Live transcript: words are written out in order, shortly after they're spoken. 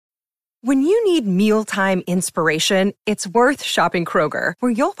When you need mealtime inspiration, it's worth shopping Kroger,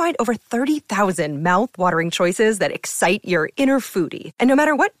 where you'll find over 30,000 mouth-watering choices that excite your inner foodie. And no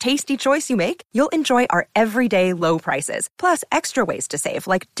matter what tasty choice you make, you'll enjoy our everyday low prices, plus extra ways to save,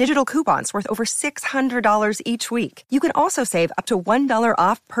 like digital coupons worth over $600 each week. You can also save up to $1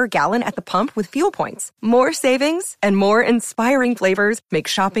 off per gallon at the pump with fuel points. More savings and more inspiring flavors make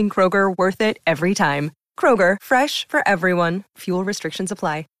shopping Kroger worth it every time. Kroger, fresh for everyone. Fuel restrictions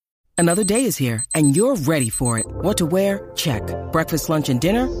apply. Another day is here, and you're ready for it. What to wear? Check. Breakfast, lunch, and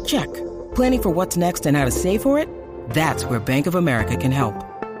dinner? Check. Planning for what's next and how to save for it? That's where Bank of America can help.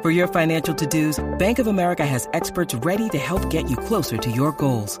 For your financial to-dos, Bank of America has experts ready to help get you closer to your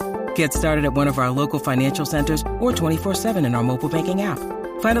goals. Get started at one of our local financial centers or 24/7 in our mobile banking app.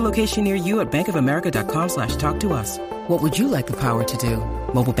 Find a location near you at bankofamerica.com/talktous. What would you like the power to do?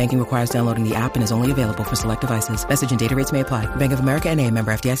 Mobile banking requires downloading the app and is only available for select devices. Message and data rates may apply. Bank of America N.A.,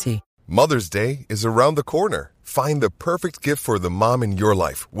 member FDIC. Mother's Day is around the corner. Find the perfect gift for the mom in your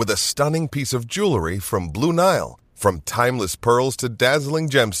life with a stunning piece of jewelry from Blue Nile. From timeless pearls to dazzling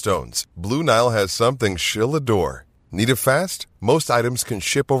gemstones, Blue Nile has something she'll adore. Need it fast? Most items can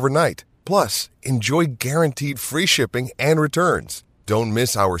ship overnight. Plus, enjoy guaranteed free shipping and returns. Don't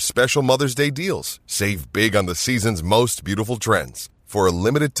miss our special Mother's Day deals. Save big on the season's most beautiful trends. For a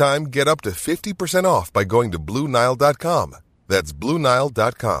limited time, get up to 50% off by going to BlueNile.com. That's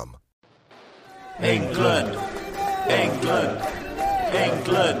BlueNile.com. England, England,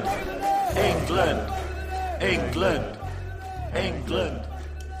 England, England, England, England,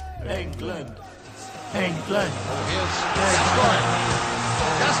 England, England. Here's Gascoigne.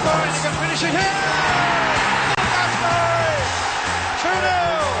 Gascoigne, he can finish it here! Gascoigne! 2-0!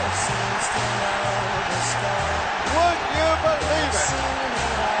 Would you believe it?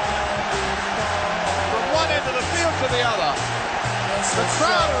 From one end of the field to the other. The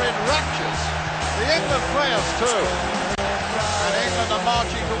crowd are in raptures. The England players too. And England are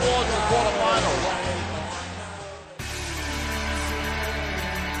marching towards the quarterfinals.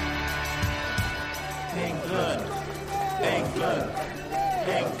 England, England,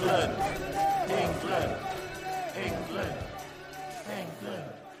 England, England, England,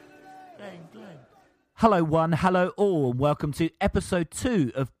 England, England. Hello one, hello all, and welcome to episode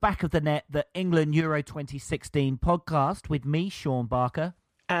 2 of Back of the Net, the England Euro 2016 podcast with me, Sean Barker.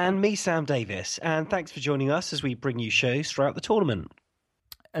 And me, Sam Davis. And thanks for joining us as we bring you shows throughout the tournament.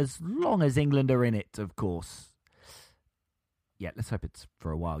 As long as England are in it, of course. Yeah, let's hope it's for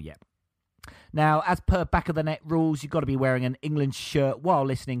a while yet. Now, as per Back of the Net rules, you've got to be wearing an England shirt while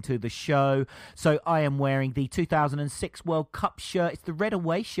listening to the show. So I am wearing the 2006 World Cup shirt. It's the red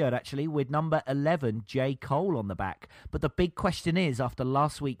away shirt, actually, with number 11, J. Cole, on the back. But the big question is, after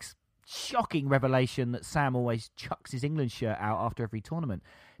last week's shocking revelation that Sam always chucks his England shirt out after every tournament,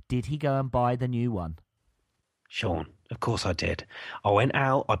 did he go and buy the new one? Sean, of course I did. I went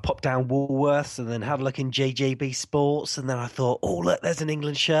out, I popped down Woolworths and then had a look in JJB Sports, and then I thought, oh, look, there's an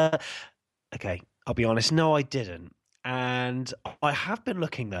England shirt. Okay, I'll be honest, no, I didn't. And I have been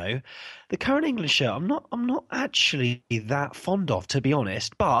looking, though. The current England shirt, I'm not actually that fond of, to be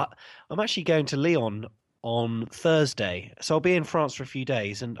honest, but I'm actually going to Lyon on Thursday. So I'll be in France for a few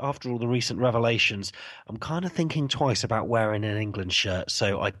days, and after all the recent revelations, I'm kind of thinking twice about wearing an England shirt,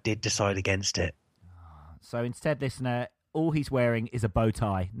 so I did decide against it. So instead, listener, all he's wearing is a bow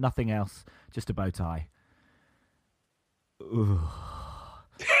tie. Nothing else, just a bow tie. Ooh.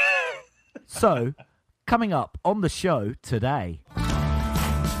 So, coming up on the show today,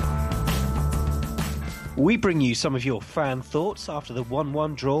 we bring you some of your fan thoughts after the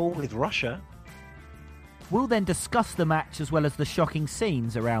 1-1 draw with Russia. We'll then discuss the match as well as the shocking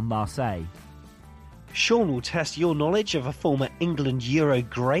scenes around Marseille. Sean will test your knowledge of a former England Euro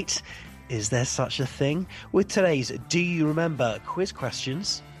great. Is there such a thing? With today's Do You Remember quiz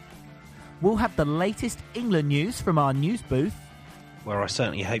questions. We'll have the latest England news from our news booth, where I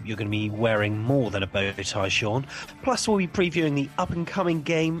certainly hope you're going to be wearing more than a bow tie, Sean. Plus, we'll be previewing the up-and-coming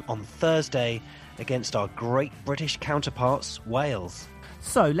game on Thursday against our great British counterparts, Wales.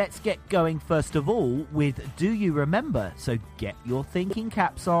 So let's get going first of all with Do You Remember? So get your thinking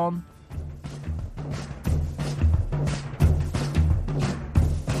caps on.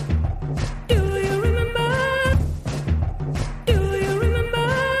 Do you remember? Do you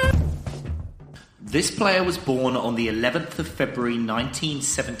remember? This player was born on the 11th of February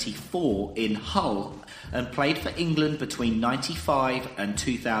 1974 in Hull and played for England between 1995 and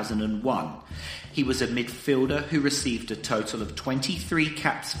 2001. He was a midfielder who received a total of 23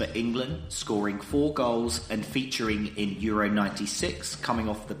 caps for England, scoring 4 goals and featuring in Euro 96, coming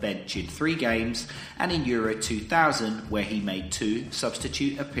off the bench in 3 games, and in Euro 2000, where he made 2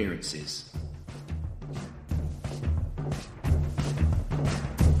 substitute appearances.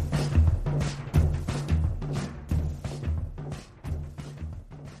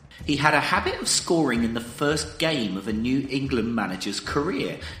 He had a habit of scoring in the first game of a New England manager's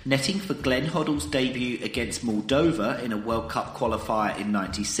career, netting for Glenn Hoddle's debut against Moldova in a World Cup qualifier in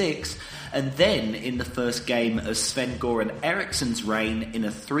 '96, and then in the first game of Sven-Goran Eriksson's reign in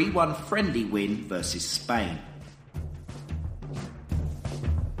a 3-1 friendly win versus Spain.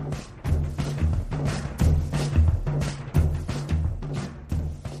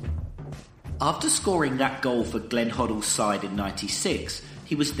 After scoring that goal for Glenn Hoddle's side in '96,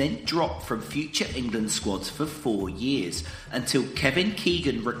 he was then dropped from future England squads for 4 years, until Kevin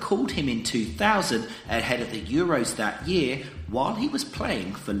Keegan recalled him in 2000 ahead of the Euros that year while he was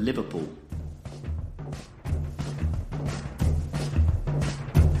playing for Liverpool.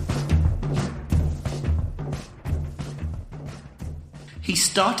 He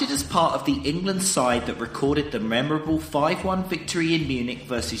started as part of the England side that recorded the memorable 5-1 victory in Munich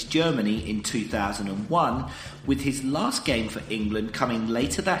versus Germany in 2001, with his last game for England coming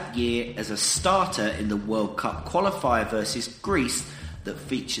later that year as a starter in the World Cup qualifier versus Greece that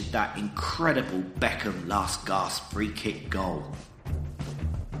featured that incredible Beckham last gasp free kick goal.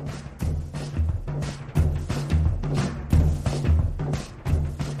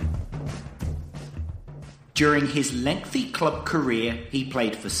 During his lengthy club career, he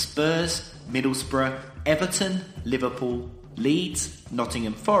played for Spurs, Middlesbrough, Everton, Liverpool, Leeds,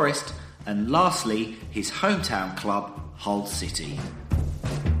 Nottingham Forest, and lastly, his hometown club, Hull City.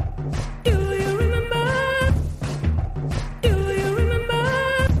 Do you remember? Do you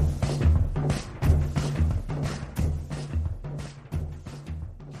remember?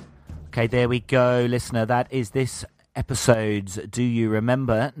 Okay, there we go, listener. That is this episode's Do You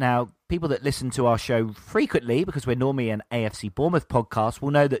Remember? Now, people that listen to our show frequently, because we're normally an AFC Bournemouth podcast,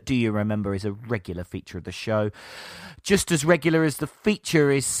 will know that Do You Remember is a regular feature of the show. Just as regular as the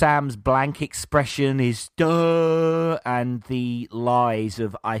feature is Sam's blank expression, his duh, and the lies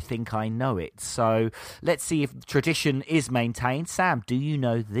of I think I know it. So let's see if tradition is maintained. Sam, do you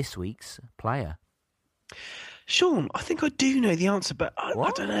know this week's player? Sean, I think I do know the answer, but I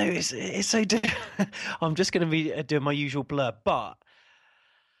don't know. It's so I'm just going to be doing my usual blur, but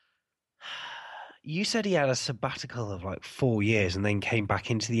you said he had a sabbatical of like 4 years and then came back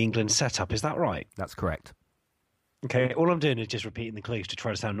into the England setup. Is that right? That's correct. Okay, all I'm doing is just repeating the clues to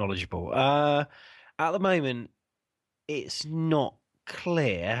try to sound knowledgeable. At the moment, it's not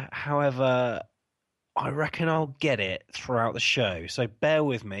clear. However, I reckon I'll get it throughout the show. So bear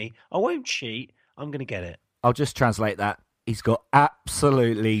with me. I won't cheat. I'm going to get it. I'll just translate that. He's got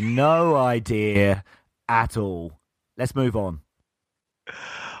absolutely no idea at all. Let's move on.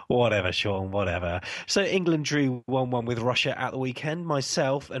 Whatever, Sean, whatever. So England drew 1-1 with Russia at the weekend.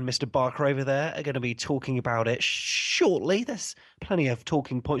 Myself and Mr. Barker over there are going to be talking about it shortly. There's plenty of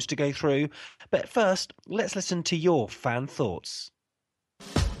talking points to go through. But first, let's listen to your fan thoughts.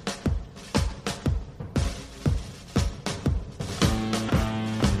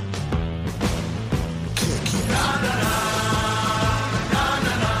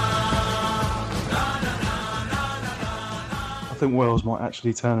 I think Wales might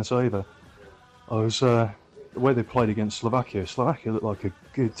actually turn us over. The way they played against Slovakia looked like a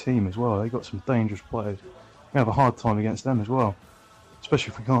good team as well. They got some dangerous players. We have a hard time against them as well,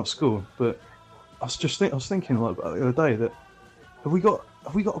 especially if we can't score. But I was thinking like the other day that have we got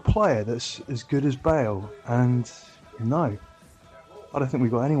a player that's as good as Bale? And no, I don't think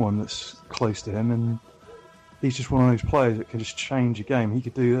we've got anyone that's close to him. And he's just one of those players that can just change a game. He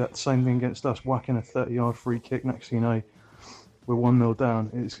could do that same thing against us, whacking a 30-yard free kick. Next thing you know, we're 1-0 down.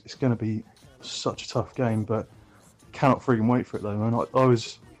 It's going to be such a tough game, but cannot freaking wait for it though, man. I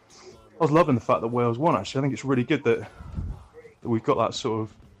was loving the fact that Wales won. Actually, I think it's really good that we've got that sort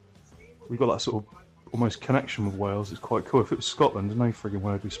of almost connection with Wales. It's quite cool. If it was Scotland, there's no freaking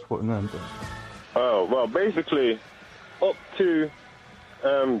way I'd be supporting them. But oh well, basically, up to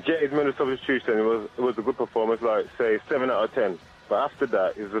Jay's minute substitution, it was a good performance. Like say 7 out of 10. But after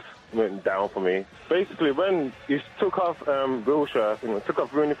that, it just went down for me. Basically, when he took off Wilshere, took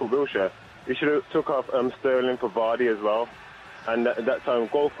off Rooney for Wilshere, he should have took off Sterling for Vardy as well. And at that time,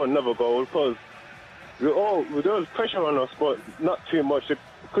 go for another goal, because there was pressure on us, but not too much. You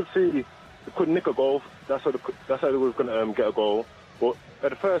could see they couldn't nick a goal. That's how they was going to get a goal. But at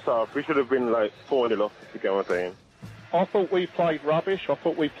the first half, we should have been like 4-0 up, if you get what I'm saying. I thought we played rubbish. I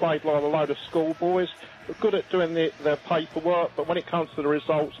thought we played like a load of schoolboys. We're good at doing their paperwork, but when it comes to the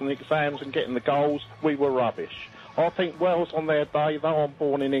results and the exams and getting the goals, we were rubbish. I think Wales on their day, though I'm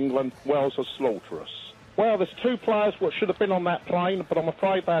born in England, Wales are slaughter us. Well, there's 2 players what should have been on that plane, but I'm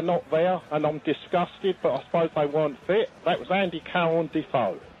afraid they're not there, and I'm disgusted, but I suppose they weren't fit. That was Andy Carroll and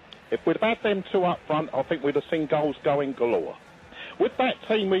Defoe. If we'd have had them 2 up front, I think we'd have seen goals going galore. With that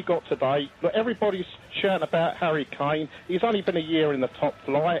team we got today, look, everybody's shouting about Harry Kane. He's only been a year in the top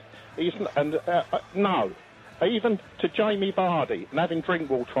flight. No. Even to Jamie Vardy and having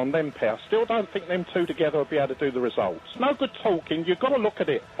Drinkwater on them pair, still don't think them 2 together will be able to do the results. No good talking, you've got to look at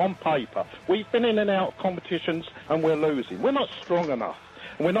it on paper. We've been in and out of competitions and we're losing. We're not strong enough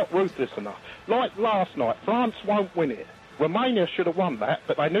and we're not ruthless enough. Like last night, France won't win it. Romania should have won that,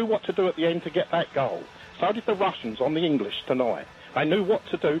 but they knew what to do at the end to get that goal. So did the Russians on the English tonight. They knew what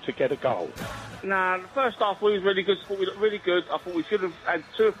to do to get a goal. Nah, the first half we was really good. I thought we looked really good. I thought we should have had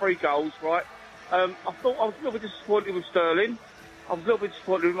 2 or 3 goals, right? I thought I was a little bit disappointed with Sterling. I was a little bit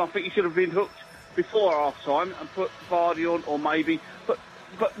disappointed with him. I think he should have been hooked before half-time and put Vardy on, or maybe. But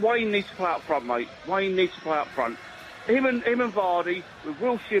Wayne needs to play up front, mate. Wayne needs to play up front. Him and Vardy, with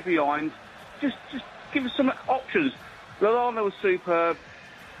Wilshere behind, just give us some options. Lallana was superb.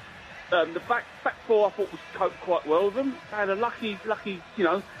 The back 4 I thought was coped quite well with them. They had a lucky,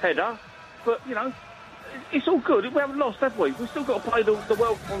 header. But, it's all good. We haven't lost, have we? We've still got to play the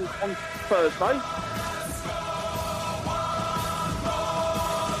World on Thursday.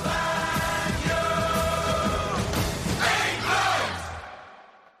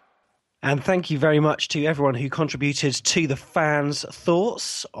 And thank you very much to everyone who contributed to the fans'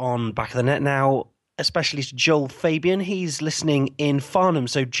 thoughts on Back of the Net. Now, especially to Joel Fabian. He's listening in Farnham.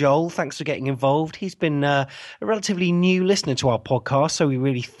 So, Joel, thanks for getting involved. He's been a relatively new listener to our podcast, so we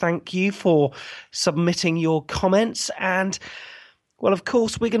really thank you for submitting your comments. And, well, of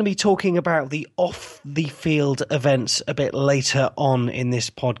course, we're going to be talking about the off-the-field events a bit later on in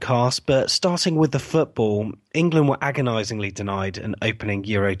this podcast. But starting with the football, England were agonisingly denied an opening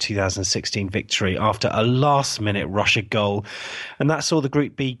Euro 2016 victory after a last-minute Russia goal. And that saw the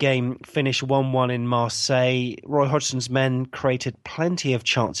Group B game finish 1-1 in Marseille. Roy Hodgson's men created plenty of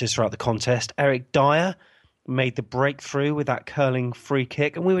chances throughout the contest. Eric Dyer made the breakthrough with that curling free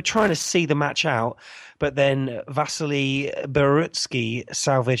kick, and we were trying to see the match out, but then Vasily Berutsky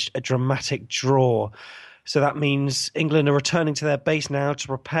salvaged a dramatic draw. So that means England are returning to their base now to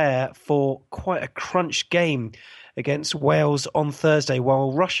prepare for quite a crunch game against Wales on Thursday,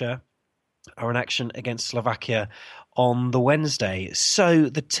 while Russia are in action against Slovakia on the Wednesday. So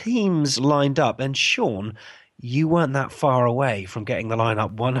the teams lined up, and Sean, you weren't that far away from getting the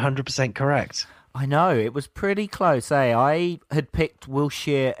lineup 100% correct. I know, it was pretty close, eh? I had picked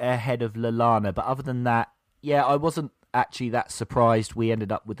Wilshere ahead of Lallana, but other than that, yeah, I wasn't actually that surprised we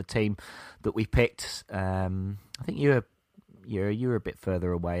ended up with the team that we picked. I think you were a bit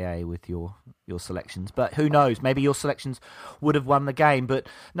further away, eh, with your selections. But who knows? Maybe your selections would have won the game. But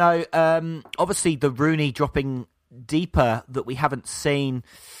no, obviously the Rooney dropping deeper that we haven't seen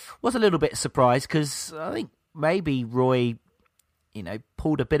was a little bit surprised, because I think maybe Roy,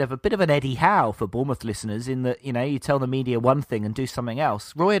 pulled a bit of an Eddie Howe for Bournemouth listeners, in that, you tell the media one thing and do something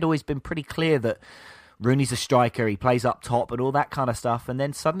else. Roy had always been pretty clear that Rooney's a striker, he plays up top and all that kind of stuff, and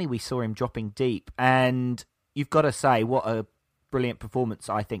then suddenly we saw him dropping deep, and you've got to say what a brilliant performance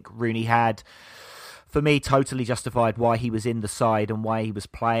I think Rooney had. For me, totally justified why he was in the side and why he was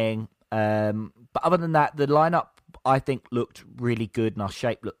playing. But other than that, the lineup I think looked really good, and our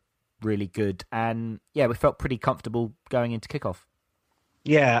shape looked really good, and yeah, we felt pretty comfortable going into kickoff.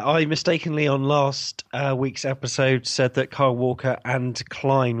 Yeah, I mistakenly on last week's episode said that Kyle Walker and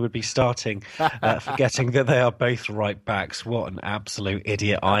Klein would be starting, forgetting that they are both right backs. What an absolute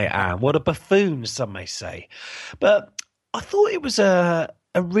idiot I am. What a buffoon, some may say. But I thought it was a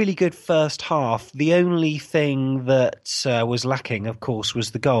really good first half. The only thing that was lacking, of course, was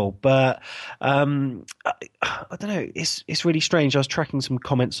the goal. But I don't know, it's really strange. I was tracking some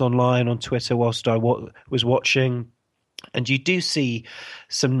comments online on Twitter whilst I was watching, and you do see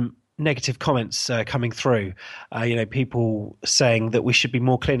some negative comments coming through. People saying that we should be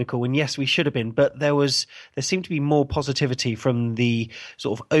more clinical, and yes, we should have been. But there seemed to be more positivity from the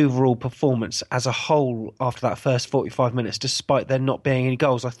sort of overall performance as a whole after that first 45 minutes, despite there not being any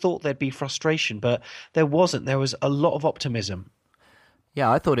goals. I thought there'd be frustration, but there wasn't. There was a lot of optimism.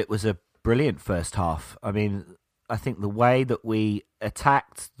 Yeah, I thought it was a brilliant first half. I mean, I think the way that we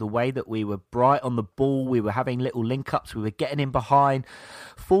attacked, the way that we were bright on the ball, we were having little link-ups, we were getting in behind,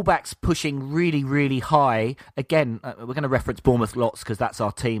 fullbacks pushing really, really high. Again, we're going to reference Bournemouth lots because that's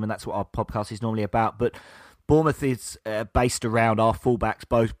our team and that's what our podcast is normally about, but Bournemouth is based around our fullbacks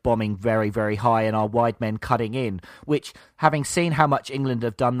both bombing very, very high and our wide men cutting in, which, having seen how much England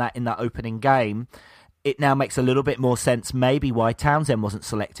have done that in that opening game, it now makes a little bit more sense maybe why Townsend wasn't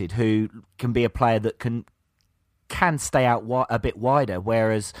selected, who can be a player that can stay out a bit wider,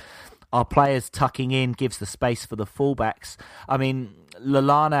 whereas our players tucking in gives the space for the fullbacks. I mean,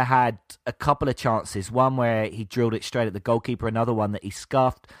 Lallana had a couple of chances, one where he drilled it straight at the goalkeeper, another one that he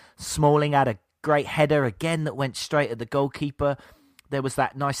scuffed. Smalling had a great header again that went straight at the goalkeeper. There was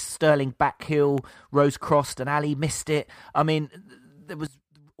that nice Sterling back heel, Rose crossed and Ali missed it. I mean, there was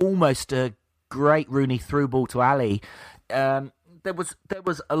almost a great Rooney through ball to Ali. There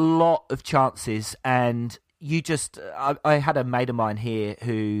was a lot of chances, and you just... I had a mate of mine here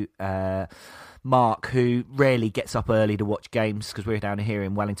who... Mark, who rarely gets up early to watch games because we're down here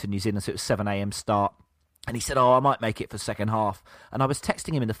in Wellington, New Zealand, so it was 7 a.m. start. And he said, I might make it for the second half. And I was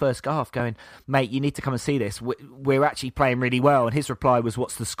texting him in the first half going, mate, you need to come and see this. We're actually playing really well. And his reply was,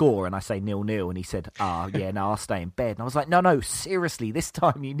 what's the score? And I say 0-0. And he said, I'll stay in bed. And I was like, no, seriously, this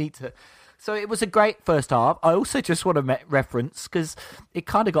time you need to... So it was a great first half. I also just want to reference, because it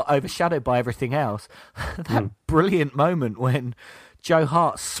kind of got overshadowed by everything else, that brilliant moment when Joe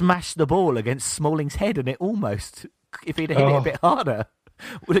Hart smashed the ball against Smalling's head, and it almost, if he'd hit it a bit harder,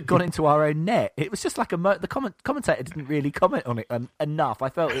 would have gone into our own net. It was just like the commentator didn't really comment on it enough. I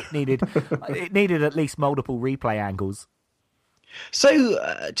felt it needed at least multiple replay angles. So,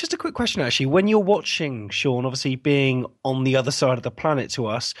 just a quick question, actually. When you're watching, Sean, obviously being on the other side of the planet to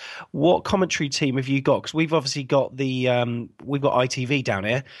us, what commentary team have you got? Because we've obviously got we've got ITV down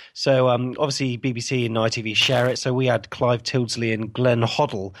here. So, obviously BBC and ITV share it. So we had Clive Tildesley and Glenn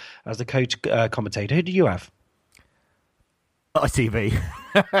Hoddle as the co-commentator. Who do you have? ITV.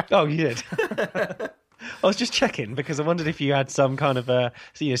 Oh, you did. I was just checking because I wondered if you had some kind of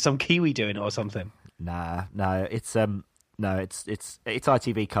some Kiwi doing it or something. No, it's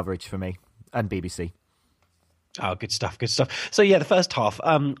ITV coverage for me and BBC. Oh, good stuff. So yeah, the first half,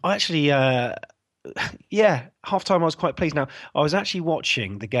 I actually half-time I was quite pleased. Now, I was actually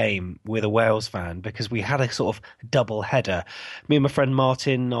watching the game with a Wales fan because we had a sort of double header. Me and my friend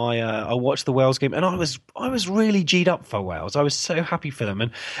Martin, I watched the Wales game, and I was really G'd up for Wales. I was so happy for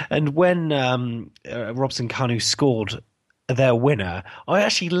them. And when Robson Kanu scored their winner, I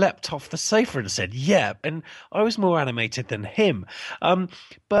actually leapt off the sofa and said, yeah, and I was more animated than him.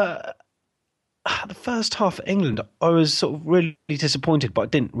 But the first half of England, I was sort of really disappointed, but I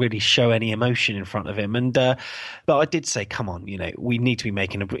didn't really show any emotion in front of him. And but I did say, come on, we need to be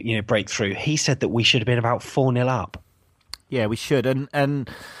making a breakthrough. He said that we should have been about 4-0 up. Yeah, we should. And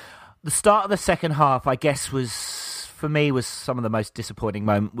the start of the second half, I guess, was some of the most disappointing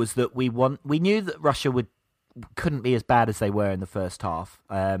moment. Was that we knew that Russia couldn't be as bad as they were in the first half.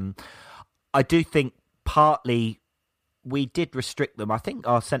 I do think partly we did restrict them. I think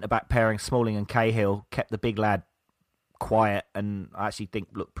our centre-back pairing, Smalling and Cahill, kept the big lad quiet and I actually think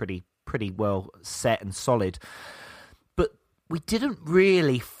looked pretty well set and solid. But we didn't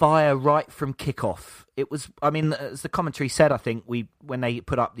really fire right from kickoff. It was, as the commentary said, I think when they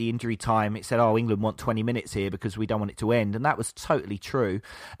put up the injury time, it said, England want 20 minutes here because we don't want it to end. And that was totally true.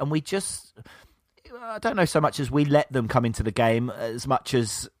 And we just... I don't know so much as we let them come into the game as much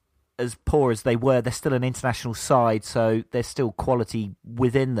as poor as they were. They're still an international side, so there's still quality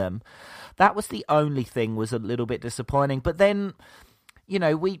within them. That was the only thing was a little bit disappointing. But then,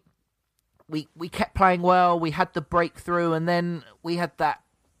 we kept playing well. We had the breakthrough, and then we had that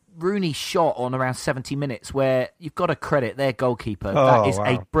Rooney shot on around 70 minutes where you've got to credit their goalkeeper. That is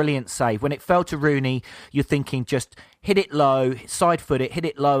a brilliant save. When it fell to Rooney, you're thinking just hit it low, side foot it, hit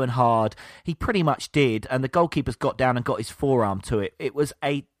it low and hard. He pretty much did, and the goalkeeper's got down and got his forearm to it. It was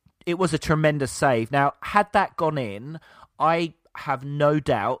a tremendous save. Now, had that gone in, I have no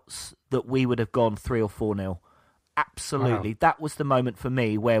doubts that we would have gone 3 or 4-0. Absolutely. Wow. That was the moment for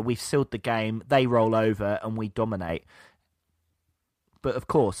me where we've sealed the game, they roll over and we dominate. But of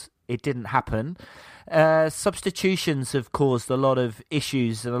course, it didn't happen. Substitutions have caused a lot of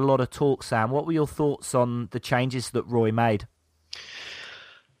issues and a lot of talk, Sam. What were your thoughts on the changes that Roy made?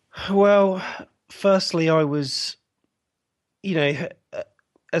 Well, firstly, I was,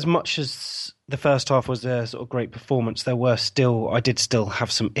 as much as the first half was a sort of great performance, I did still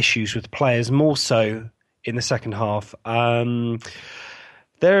have some issues with players, more so in the second half.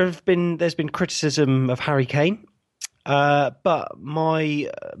 There's been criticism of Harry Kane. But my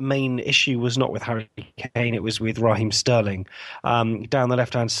main issue was not with Harry Kane, it was with Raheem Sterling down the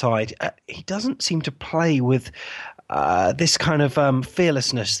left-hand side. He doesn't seem to play with this kind of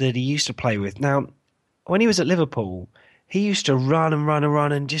fearlessness that he used to play with. Now, when he was at Liverpool, he used to run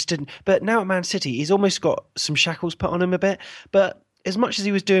and just didn't. But now at Man City, he's almost got some shackles put on him a bit. But as much as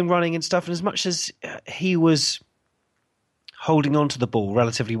he was doing running and stuff, and as much as he was holding on to the ball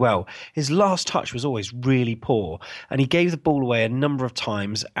relatively well, his last touch was always really poor, and he gave the ball away a number of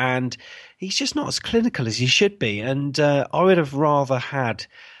times, and he's just not as clinical as he should be. And I would have rather had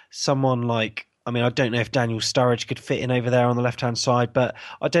someone like, I mean, I don't know if Daniel Sturridge could fit in over there on the left-hand side, but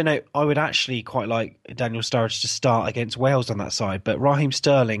I don't know. I would actually quite like Daniel Sturridge to start against Wales on that side. But Raheem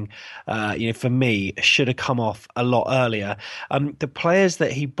Sterling, for me, should have come off a lot earlier. The players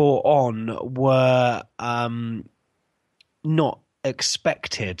that he brought on were not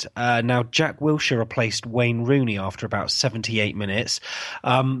expected. Now, Jack Wilshere replaced Wayne Rooney after about 78 minutes.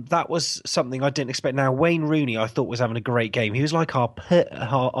 That was something I didn't expect. Now, Wayne Rooney, I thought, was having a great game. He was like our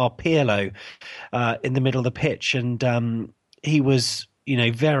Pirlo in the middle of the pitch, and he was,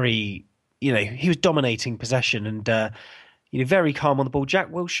 very, he was dominating possession and very calm on the ball.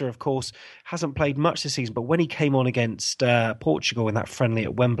 Jack Wilshere, of course, hasn't played much this season, but when he came on against Portugal in that friendly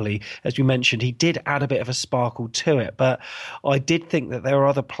at Wembley, as we mentioned, he did add a bit of a sparkle to it. But I did think that there were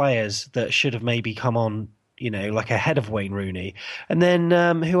other players that should have maybe come on, like ahead of Wayne Rooney. And then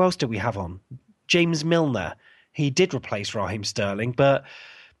who else did we have on? James Milner. He did replace Raheem Sterling, but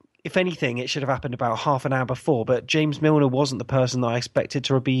if anything, it should have happened about half an hour before. But James Milner wasn't the person that I expected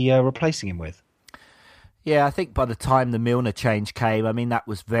to be replacing him with. Yeah, I think by the time the Milner change came, I mean, that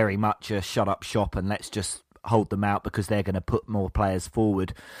was very much a shut up shop and let's just hold them out because they're going to put more players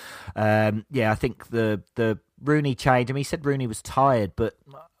forward. I think the Rooney change, I mean, he said Rooney was tired, but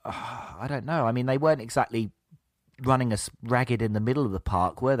I don't know. I mean, they weren't exactly running us ragged in the middle of the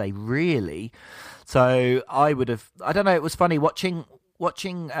park, were they really? So I don't know, it was funny watching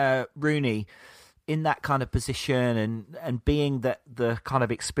Rooney in that kind of position and being the kind of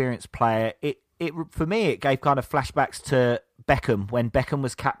experienced player. It for me, it gave kind of flashbacks to Beckham, when Beckham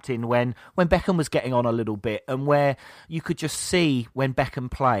was captain, when Beckham was getting on a little bit, and where you could just see when Beckham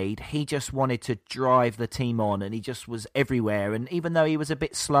played, he just wanted to drive the team on, and he just was everywhere. And even though he was a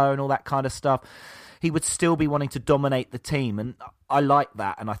bit slow and all that kind of stuff, he would still be wanting to dominate the team. And I like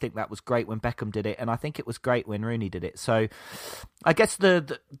that, and I think that was great when Beckham did it, and I think it was great when Rooney did it. So I guess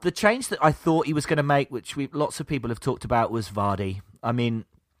the change that I thought he was going to make, which lots of people have talked about, was Vardy. I mean,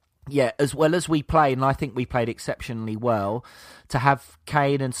 yeah, as well as we played, and I think we played exceptionally well, to have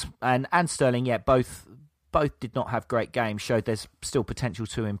Kane and Sterling, both did not have great games, showed there's still potential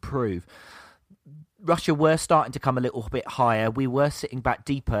to improve. Russia were starting to come a little bit higher. We were sitting back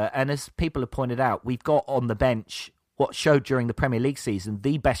deeper, and as people have pointed out, we've got on the bench what showed during the Premier League season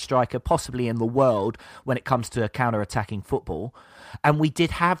the best striker possibly in the world when it comes to counter-attacking football. And we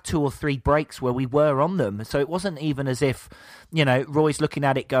did have 2 or 3 breaks where we were on them. So it wasn't even as if, Roy's looking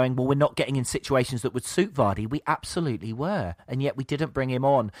at it going, well, we're not getting in situations that would suit Vardy. We absolutely were. And yet we didn't bring him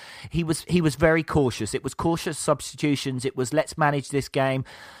on. He was very cautious. It was cautious substitutions. It was, let's manage this game.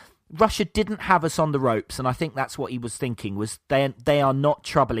 Russia didn't have us on the ropes, and I think that's what he was thinking, was they are not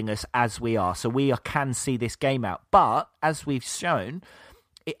troubling us as we are, so we can see this game out. But, as we've shown,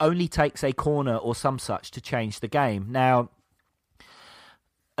 it only takes a corner or some such to change the game. Now,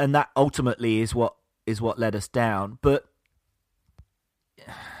 and that ultimately is what let us down. But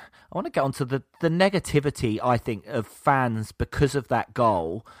I want to get onto the negativity, I think, of fans because of that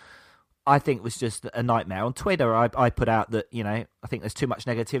goal. I think was just a nightmare. On Twitter, I put out that, I think there's too much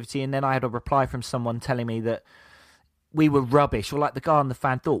negativity, and then I had a reply from someone telling me that we were rubbish, or like the guy on the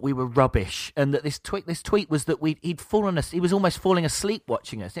fan thought we were rubbish, and that this tweet was that he'd fallen asleep. He was almost falling asleep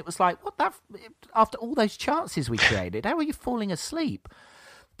watching us. It was like, what that? After all those chances we created, how are you falling asleep?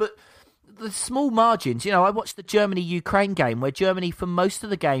 But the small margins, I watched the Germany-Ukraine game where Germany, for most of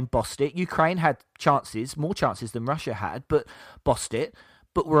the game, bossed it. Ukraine had chances, more chances than Russia had, but bossed it.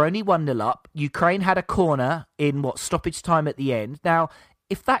 But we're only 1-0 up. Ukraine had a corner in stoppage time at the end. Now,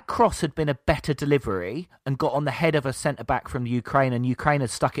 if that cross had been a better delivery and got on the head of a centre-back from Ukraine and Ukraine had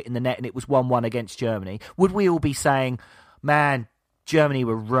stuck it in the net and it was 1-1 against Germany, would we all be saying, man, Germany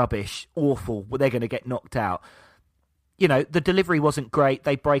were rubbish, awful, they're going to get knocked out? The delivery wasn't great.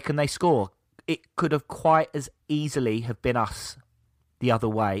 They break and they score. It could have quite as easily have been us the other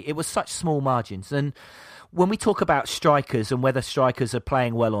way. It was such small margins. And when we talk about strikers and whether strikers are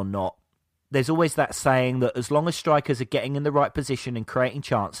playing well or not, there's always that saying that as long as strikers are getting in the right position and creating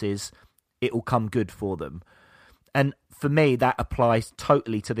chances, it will come good for them. And for me, that applies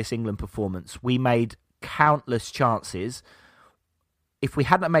totally to this England performance. We made countless chances. If we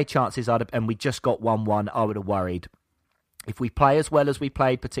hadn't made chances and we just got 1-1, I would have worried. If we play as well as we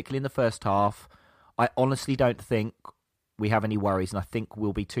played, particularly in the first half, I honestly don't think we have any worries, and I think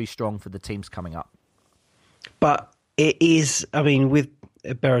we'll be too strong for the teams coming up. But it is, I mean, with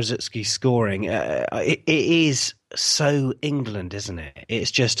Berezovsky scoring, it is so England, isn't it?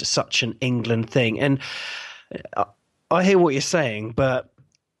 It's just such an England thing. And I hear what you're saying, but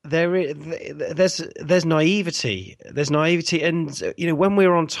there's naivety. There's naivety, and when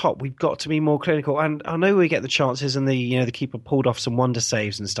we're on top, we've got to be more clinical. And I know we get the chances, and the keeper pulled off some wonder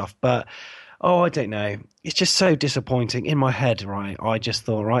saves and stuff, but I don't know. It's just so disappointing in my head, right? I just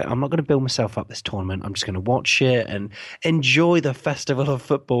thought, right, I'm not going to build myself up this tournament. I'm just going to watch it and enjoy the festival of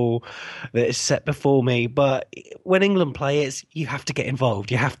football that is set before me. But when England play, you have to get involved.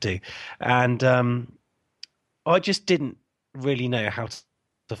 You have to. And I just didn't really know how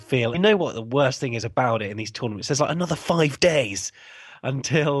to feel. You know what the worst thing is about it in these tournaments? There's like another 5 days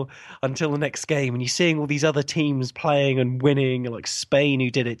until the next game, and you're seeing all these other teams playing and winning, like Spain, who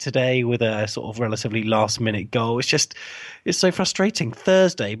did it today with a sort of relatively last-minute goal. It's so frustrating.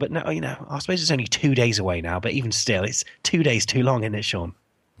 Thursday, but now I suppose it's only 2 days away now, but even still, it's 2 days too long, isn't it, Sean?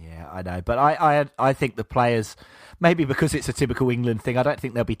 Yeah, I know, but I think the players, maybe because it's a typical England thing, I don't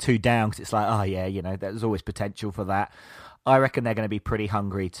think they'll be too down, because it's like, oh yeah, there's always potential for that. I reckon they're going to be pretty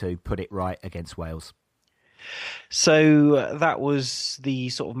hungry to put it right against Wales. So that was the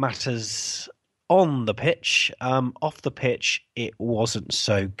sort of matters on the pitch. Off the pitch, it wasn't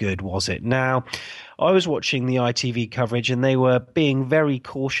so good, was it? Now, I was watching the ITV coverage, and they were being very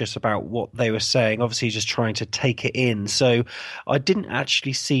cautious about what they were saying, obviously just trying to take it in. So I didn't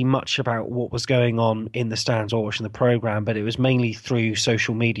actually see much about what was going on in the stands or watching the programme, but it was mainly through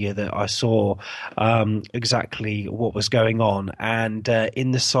social media that I saw exactly what was going on. And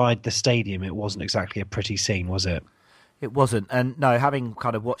inside the stadium, it wasn't exactly a pretty scene, was it? It wasn't. And no, having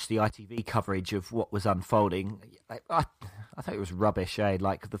kind of watched the ITV coverage of what was unfolding, I thought it was rubbish,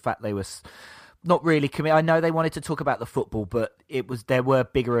 like the fact they were not really committed. I know they wanted to talk about the football, but there were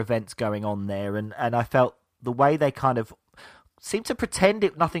bigger events going on there. And I felt the way they kind of seemed to pretend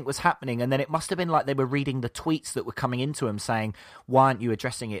nothing was happening, and then it must have been like they were reading the tweets that were coming into them saying, why aren't you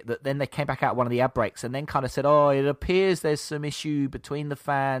addressing it? That then they came back out one of the ad breaks and then kind of said, it appears there's some issue between the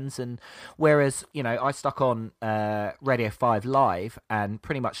fans. And whereas, I stuck on Radio 5 Live and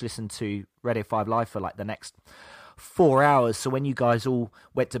pretty much listened to Radio 5 Live for like the next 4 hours. So when you guys all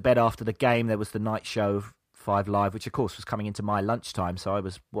went to bed after the game, there was the night show of 5 Live, which of course was coming into my lunchtime. So I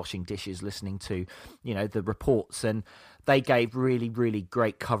was washing dishes, listening to, the reports, and they gave really, really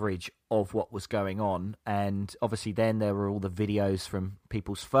great coverage of what was going on. And obviously then there were all the videos from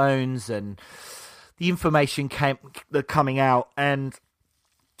people's phones and the information coming out. And,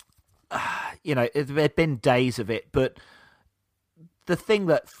 there'd been days of it. But the thing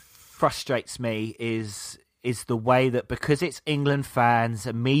that frustrates me is the way that, because it's England fans,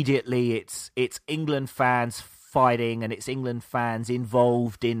 immediately it's England fans fighting, and it's England fans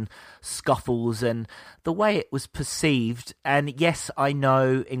involved in scuffles, and the way it was perceived. And yes, I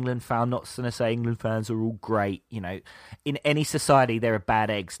know England fans, not going to say England fans are all great. In any society there are bad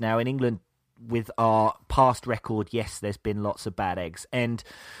eggs. Now in England, with our past record, yes, there's been lots of bad eggs, and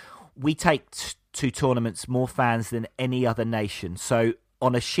we take to tournaments more fans than any other nation. So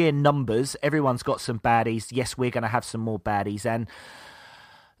on a sheer numbers, everyone's got some baddies. Yes, we're going to have some more baddies, and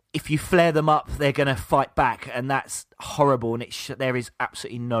if you flare them up, they're going to fight back, and that's horrible, and there is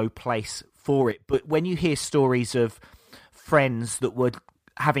absolutely no place for it. But when you hear stories of friends that were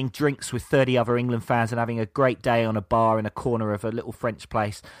having drinks with 30 other England fans and having a great day on a bar in a corner of a little French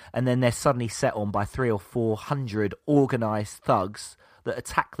place, and then they're suddenly set on by 300 or 400 organised thugs that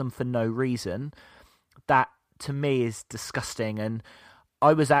attack them for no reason, that to me is disgusting. And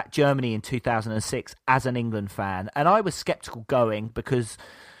I was at Germany in 2006 as an England fan, and I was sceptical going, because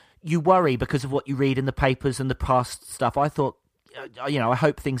you worry because of what you read in the papers and the past stuff. I thought, I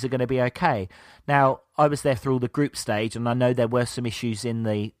hope things are going to be okay. Now, I was there through all the group stage, and I know there were some issues in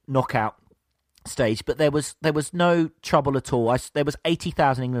the knockout stage, but there was no trouble at all. There was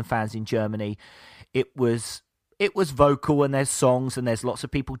 80,000 England fans in Germany. It was vocal, and there's songs, and there's lots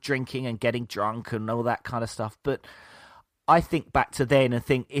of people drinking and getting drunk and all that kind of stuff. But I think back to then and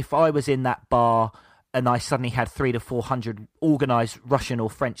think, if I was in that bar and I suddenly had 300 to 400 organised Russian or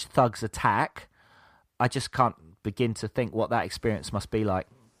French thugs attack, I just can't begin to think what that experience must be like.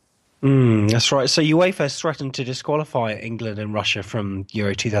 That's right. So UEFA has threatened to disqualify England and Russia from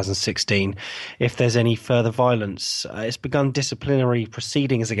Euro 2016 if there's any further violence. It's begun disciplinary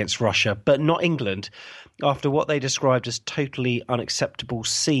proceedings against Russia, but not England, after what they described as totally unacceptable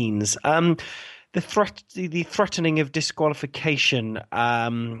scenes. the threatening of disqualification,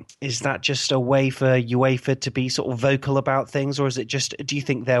 is that just a way for UEFA to be sort of vocal about things, or is it just, do you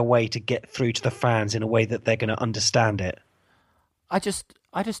think their way to get through to the fans in a way that they're going to understand it? I just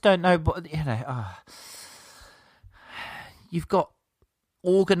don't know, but you've got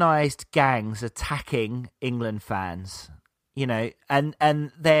organised gangs attacking England fans,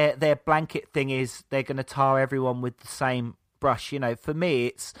 and their blanket thing is they're going to tar everyone with the same brush. For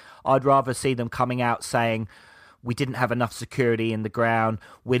me, I'd rather see them coming out saying we didn't have enough security in the ground.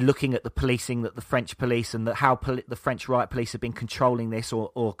 We're looking at the policing that the French police and how the French riot police have been controlling this,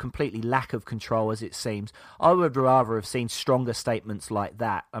 or completely lack of control, as it seems. I would rather have seen stronger statements like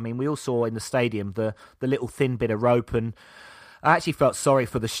that. I mean, we all saw in the stadium the little thin bit of rope, and I actually felt sorry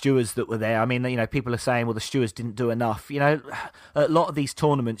for the stewards that were there. I mean, people are saying, well, the stewards didn't do enough. A lot of these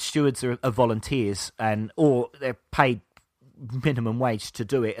tournaments, stewards are volunteers, or they're paid minimum wage to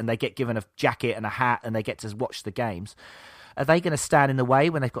do it, and they get given a jacket and a hat and they get to watch the games. Are they going to stand in the way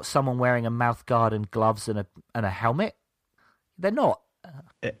when they've got someone wearing a mouth guard and gloves and a helmet? They're not.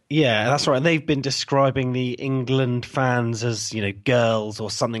 Yeah, that's right. They've been describing the England fans as, girls or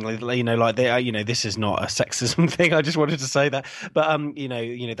something like they, this is not a sexism thing. I just wanted to say that, but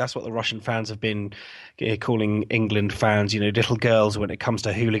that's what the Russian fans have been calling England fans. Little girls when it comes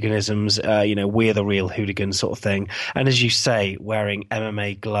to hooliganisms. We're the real hooligans, sort of thing. And as you say, wearing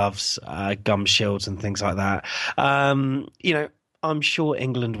MMA gloves, gum shields, and things like that. I'm sure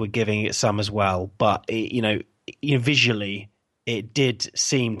England were giving it some as well, but visually, it did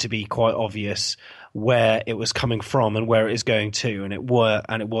seem to be quite obvious where it was coming from and where it is going to, and it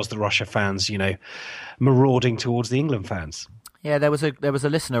was the Russia fans, marauding towards the England fans. Yeah, there was a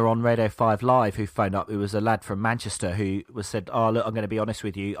listener on Radio 5 Live who phoned up. It was a lad from Manchester who said, "Oh, look, I'm going to be honest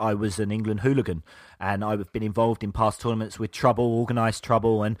with you. I was an England hooligan, and I've been involved in past tournaments with trouble, organised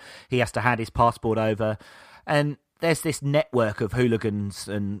trouble, and he has to hand his passport over." And there's this network of hooligans,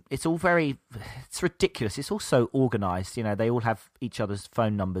 and it's ridiculous. It's all so organised. They all have each other's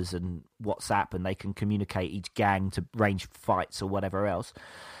phone numbers and WhatsApp, and they can communicate each gang to arrange fights or whatever else.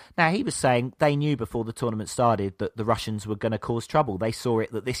 Now, he was saying they knew before the tournament started that the Russians were going to cause trouble. They saw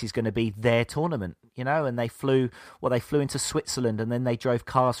it that this is going to be their tournament, and they flew into Switzerland, and then they drove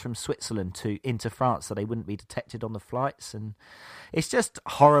cars from Switzerland into France so they wouldn't be detected on the flights. And it's just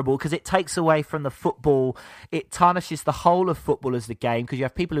horrible because it takes away from the football. It tarnishes the whole of football as the game, because you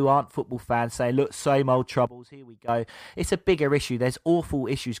have people who aren't football fans saying, look, same old troubles, here we go. It's a bigger issue. There's awful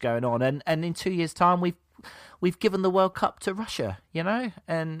issues going on. And in 2 years' time, we've given the World Cup to Russia,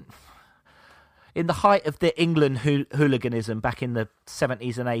 and in the height of the England hooliganism back in the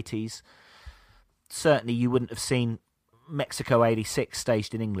 70s and 80s, certainly you wouldn't have seen Mexico 86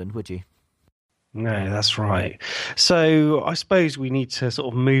 staged in England, would you? No, that's right. So I suppose we need to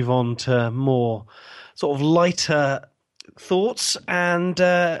sort of move on to more sort of lighter thoughts. And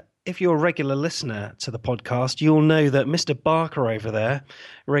if you're a regular listener to the podcast, you'll know that Mr. Barker over there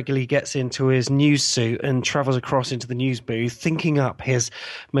regularly gets into his news suit and travels across into the news booth, thinking up his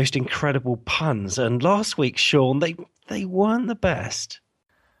most incredible puns. And last week, Sean, they weren't the best.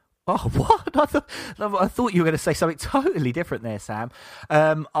 Oh, what? I thought you were going to say something totally different there, Sam.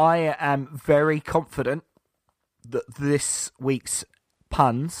 I am very confident that this week's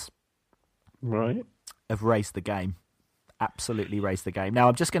puns have raised the game. Absolutely raised the game. Now,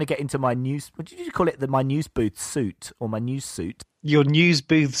 I'm just going to get into my news... What did you call it? My news booth suit, or my news suit? Your news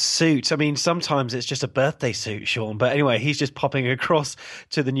booth suit. I mean, sometimes it's just a birthday suit, Sean. But anyway, he's just popping across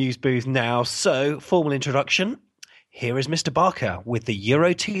to the news booth now. So, formal introduction. Here is Mr. Barker with the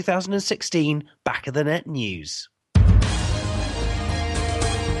Euro 2016 Back of the Net news.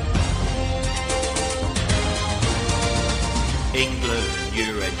 England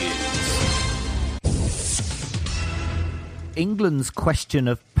Euro news. England's question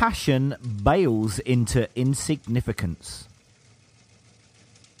of passion bails into insignificance.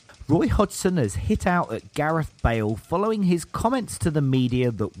 Roy Hodgson has hit out at Gareth Bale following his comments to the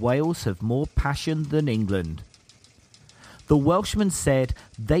media that Wales have more passion than England. The Welshman said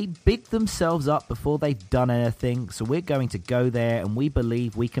they big themselves up before they've done anything, so we're going to go there and we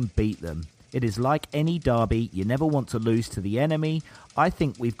believe we can beat them. It is like any derby, you never want to lose to the enemy. I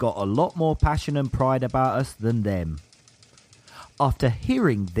think we've got a lot more passion and pride about us than them. After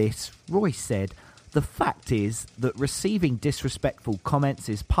hearing this, Roy said, the fact is that receiving disrespectful comments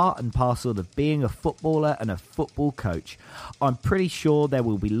is part and parcel of being a footballer and a football coach. I'm pretty sure there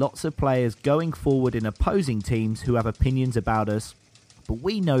will be lots of players going forward in opposing teams who have opinions about us, but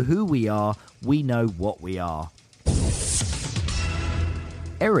we know who we are, we know what we are.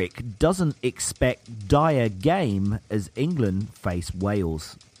 Eric doesn't expect dire game as England face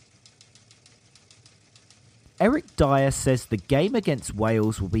Wales. Eric Dyer says the game against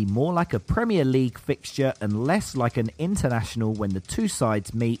Wales will be more like a Premier League fixture and less like an international when the two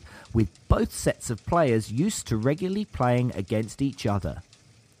sides meet, with both sets of players used to regularly playing against each other.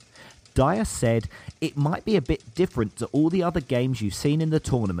 Dyer said, "It might be a bit different to all the other games you've seen in the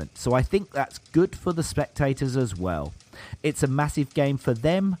tournament, so I think that's good for the spectators as well. It's a massive game for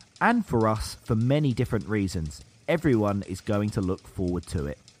them and for us for many different reasons. Everyone is going to look forward to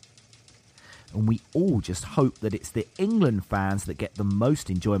it." And we all just hope that it's the England fans that get the most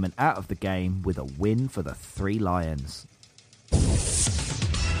enjoyment out of the game with a win for the Three Lions.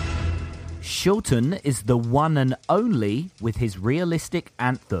 Shilton is the one and only with his realistic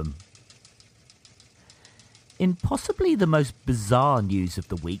anthem. In possibly the most bizarre news of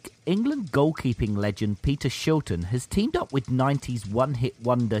the week, England goalkeeping legend Peter Shilton has teamed up with 90s one-hit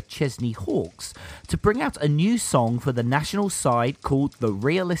wonder Chesney Hawkes to bring out a new song for the national side called The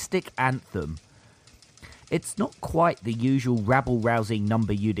Realistic Anthem. It's not quite the usual rabble-rousing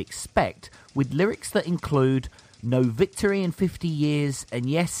number you'd expect, with lyrics that include "No victory in 50 years, and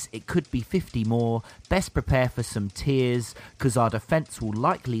yes, it could be 50 more. Best prepare for some tears, 'cause our defence will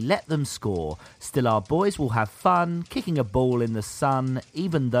likely let them score. Still our boys will have fun, kicking a ball in the sun,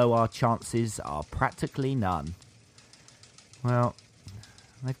 even though our chances are practically none." Well,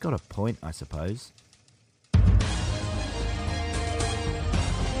 they've got a point, I suppose.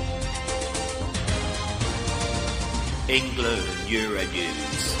 England Euro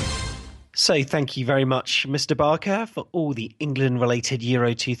News. So thank you very much, Mr. Barker, for all the England-related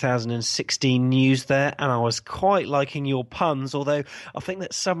Euro 2016 news there. And I was quite liking your puns, although I think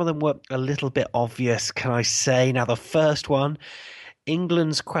that some of them were a little bit obvious, can I say. Now, the first one,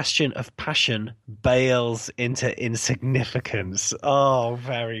 England's question of passion bails into insignificance. Oh,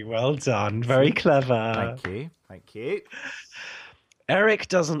 very well done. Very clever. Thank you. Thank you. Eric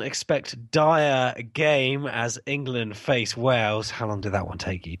doesn't expect dire game as England face Wales. How long did that one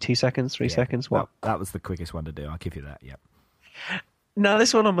take you? 2 seconds? 3 seconds? What? That was the quickest one to do. I'll give you that, yep. Now,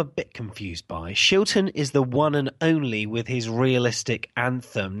 this one I'm a bit confused by. Shilton is the one and only with his realistic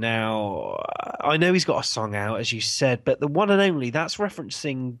anthem. Now, I know he's got a song out, as you said, but the one and only, that's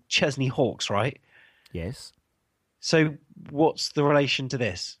referencing Chesney Hawkes, right? Yes. So what's the relation to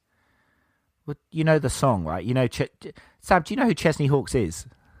this? Well, you know the song, right? You know, Sam, do you know who Chesney Hawkes is?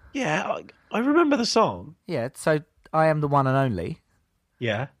 Yeah, I remember the song. Yeah, so I am the one and only.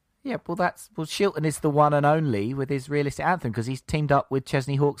 Yeah. Yeah, well, Shilton is the one and only with his realistic anthem because he's teamed up with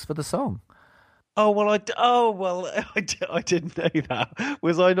Chesney Hawkes for the song. I didn't know that.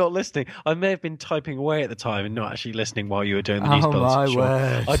 Was I not listening? I may have been typing away at the time and not actually listening while you were doing the news bulletin. My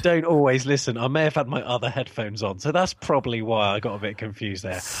word. I don't always listen. I may have had my other headphones on, so that's probably why I got a bit confused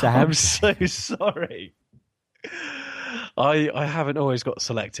there. Sam. I'm so sorry. I haven't always got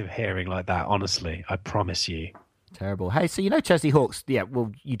selective hearing like that, honestly. I promise you. Terrible. Hey, so you know Chesney Hawkes? Yeah,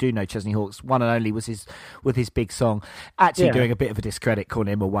 well, you do know Chesney Hawkes. One and only was with his big song. Actually, doing a bit of a discredit, calling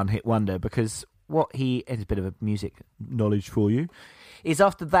him a one-hit wonder, because it's a bit of a music knowledge for you, is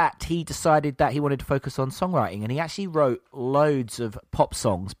after that he decided that he wanted to focus on songwriting, and he actually wrote loads of pop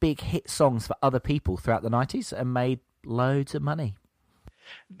songs, big hit songs for other people throughout the 90s, and made loads of money.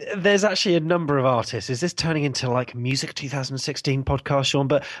 There's actually a number of artists. Is this turning into like Music 2016 podcast, Sean?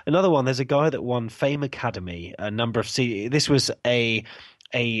 But another one, there's a guy that won Fame Academy, a number of this was a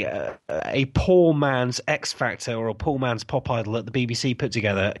poor man's X Factor or a poor man's Pop Idol that the BBC put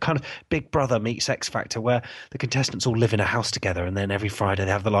together, kind of Big Brother meets X Factor, where the contestants all live in a house together and then every Friday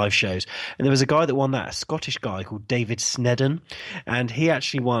they have the live shows. And there was a guy that won that, a Scottish guy called David Snedden, and he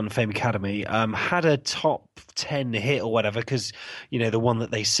actually won Fame Academy, had a top 10 hit or whatever, because, you know, the one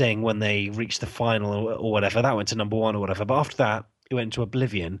that they sing when they reach the final or whatever, that went to number one or whatever. But after that, he went into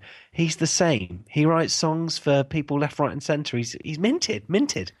oblivion. He's the same. He writes songs for people left, right and centre. He's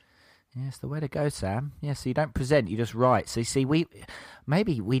minted. Yes, the way to go, Sam. Yeah, so you don't present, you just write. So you see,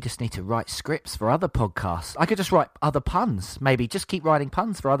 maybe we just need to write scripts for other podcasts. I could just write other puns. Maybe just keep writing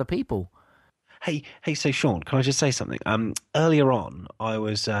puns for other people. Hey, so Sean, can I just say something? Earlier on, I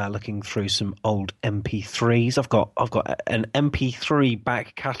was looking through some old MP3s. I've got an MP3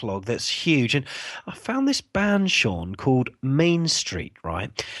 back catalogue that's huge, and I found this band, Sean, called Main Street,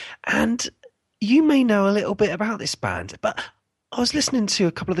 right? And you may know a little bit about this band, but I was listening to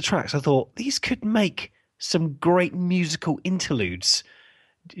a couple of the tracks. I thought these could make some great musical interludes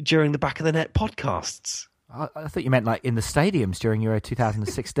during the Back of the Net podcasts. I thought you meant like in the stadiums during Euro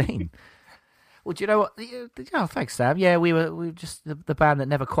 2016. Well, do you know what? Oh, thanks, Sam. Yeah, we were just the band that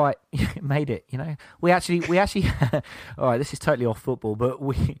never quite made it. You know, we actually. All right, this is totally off football, but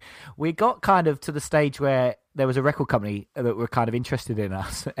we got kind of to the stage where there was a record company that were kind of interested in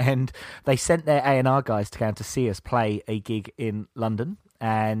us, and they sent their A&R guys to come to see us play a gig in London.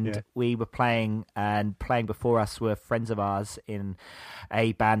 And we were playing, and playing before us were friends of ours in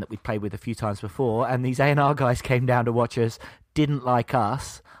a band that we'd played with a few times before. And these A&R guys came down to watch us, didn't like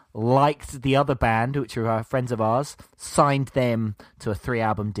us, liked the other band, which were friends of ours, signed them to a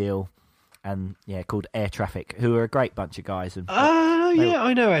 3-album deal, and called Air Traffic, who are a great bunch of guys. And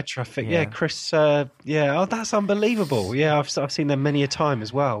I know Air Traffic. Yeah, Chris. Oh, that's unbelievable. Yeah, I've seen them many a time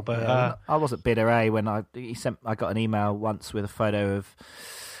as well. But I wasn't bitter, when I got an email once with a photo of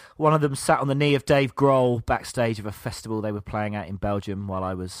one of them sat on the knee of Dave Grohl backstage of a festival they were playing at in Belgium, while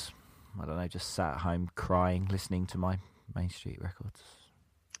I was, I don't know, just sat at home crying, listening to my Main Street records.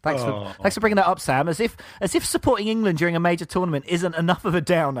 Thanks for bringing that up, Sam. As if supporting England during a major tournament isn't enough of a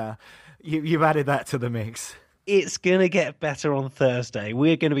downer. You've added that to the mix. It's going to get better on Thursday.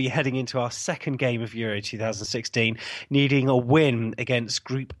 We're going to be heading into our second game of Euro 2016, needing a win against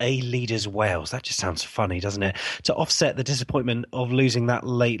Group A leaders Wales. That just sounds funny, doesn't it? To offset the disappointment of losing that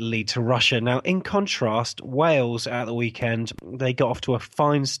late lead to Russia. Now, in contrast, Wales at the weekend, they got off to a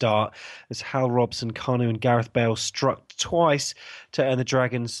fine start as Hal Robson, Kanu and Gareth Bale struck twice to earn the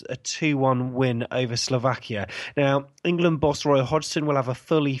Dragons a 2-1 win over Slovakia. Now, England boss Roy Hodgson will have a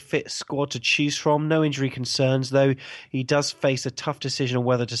fully fit squad to choose from. No injury concerns, though he does face a tough decision on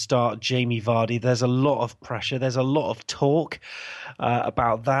whether to start Jamie Vardy. There's a lot of pressure. There's a lot of talk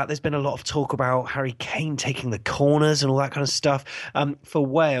about that. There's been a lot of talk about Harry Kane taking the corners and all that kind of stuff. For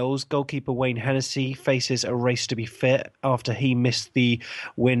Wales, goalkeeper Wayne Hennessy faces a race to be fit after he missed the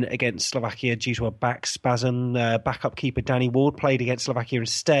win against Slovakia due to a back spasm. Backup keeper Danny Ward played against Slovakia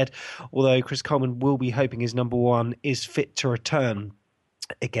instead, although Chris Coleman will be hoping his number one is fit to return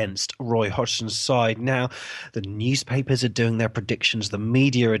against Roy Hodgson's side. Now, the newspapers are doing their predictions, the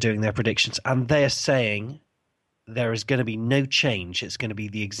media are doing their predictions, and they're saying there is going to be no change. It's going to be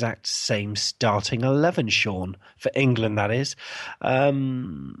the exact same starting 11, Sean, for England, that is.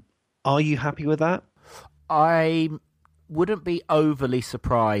 Are you happy with that? I wouldn't be overly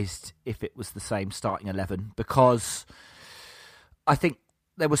surprised if it was the same starting 11, because I think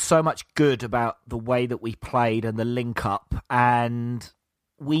there was so much good about the way that we played and the link up, and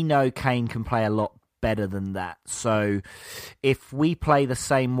we know Kane can play a lot better than that. So if we play the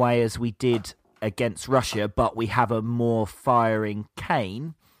same way as we did against Russia, but we have a more firing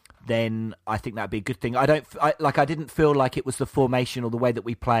Kane, then I think that'd be a good thing. I didn't feel like it was the formation or the way that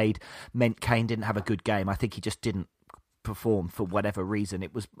we played meant Kane didn't have a good game. I think he just didn't perform for whatever reason.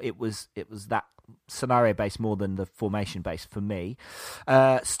 It was that scenario based more than the formation based for me.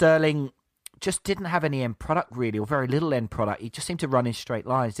 Sterling just didn't have any end product really, or very little end product. He just seemed to run in straight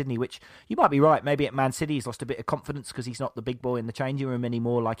lines, didn't he? Which you might be right. Maybe at Man City he's lost a bit of confidence because he's not the big boy in the changing room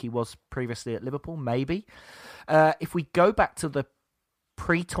anymore like he was previously at Liverpool. Maybe. If we go back to the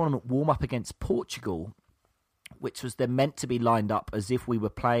pre-tournament warm-up against Portugal, which was then meant to be lined up as if we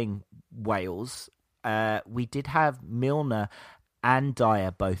were playing Wales, we did have Milner and Dyer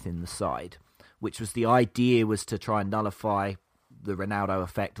both in the side, which was the idea was to try and nullify the Ronaldo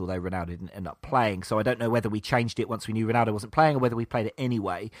effect, although Ronaldo didn't end up playing. So I don't know whether we changed it once we knew Ronaldo wasn't playing or whether we played it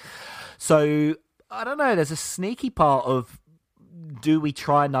anyway. So I don't know. There's a sneaky part of, do we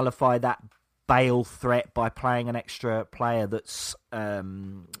try and nullify that Bale threat by playing an extra player that's,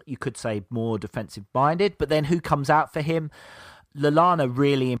 you could say, more defensive-minded, but then who comes out for him? Lallana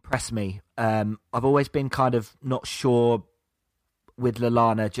really impressed me. I've always been kind of not sure with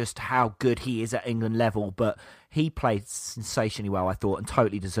Lallana just how good he is at England level, but he played sensationally well, I thought, and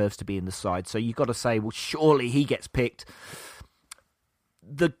totally deserves to be in the side. So you've got to say, well, surely he gets picked.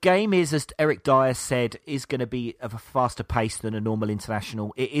 The game is, as Eric Dyer said, is going to be of a faster pace than a normal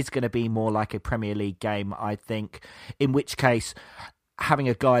international. It is going to be more like a Premier League game, I think, in which case having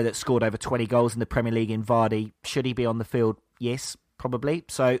a guy that scored over 20 goals in the Premier League in Vardy, should he be on the field? Yes, probably.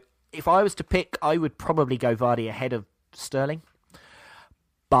 So if I was to pick, I would probably go Vardy ahead of Sterling.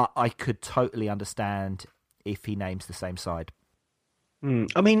 But I could totally understand if he names the same side.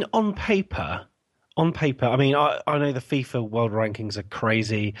 I mean, on paper, I mean, I know the FIFA world rankings are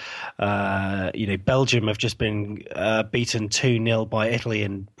crazy. Belgium have just been beaten 2-0 by Italy,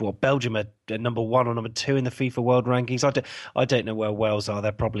 and Belgium are number 1 or number 2 in the FIFA world rankings. I don't know where Wales are.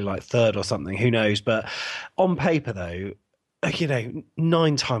 They're probably like 3rd or something. Who knows? But on paper, though,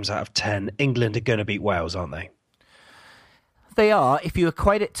 9 times out of 10, England are going to beat Wales, aren't they? They are. If you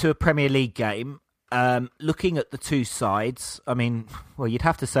equate it to a Premier League game, Looking at the two sides, I mean, well, you'd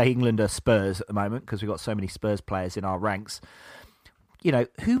have to say England are Spurs at the moment because we've got so many Spurs players in our ranks. You know,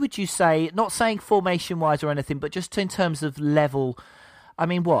 who would you say, not saying formation-wise or anything, but just in terms of level, I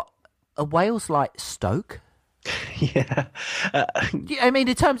mean, what? Are Wales like Stoke? Yeah. I mean,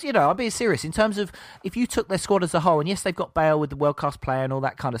 in terms, you know, I'm being serious. In terms of if you took their squad as a whole, and yes, they've got Bale with the world-class player and all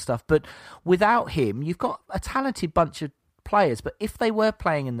that kind of stuff, but without him, you've got a talented bunch of players. But if they were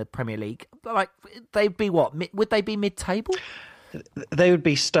playing in the Premier League, like, they'd be what? Would they be mid-table? They would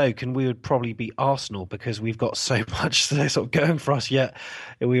be Stoke, and we would probably be Arsenal because we've got so much sort of going for us. Yet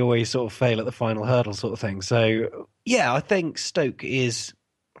we always sort of fail at the final hurdle, sort of thing. So yeah, I think Stoke is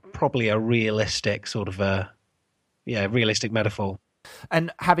probably a realistic sort of realistic metaphor.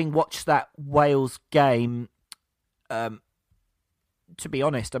 And having watched that Wales game, to be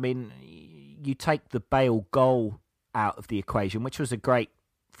honest, I mean, you take the Bale goal out of the equation, which was a great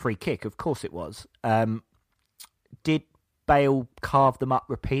free kick. Of course, it was. Did Bale carve them up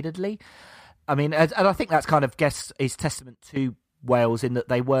repeatedly? I mean, and I think that's kind of is testament to Wales in that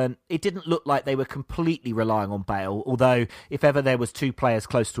it didn't look like they were completely relying on Bale, although if ever there was two players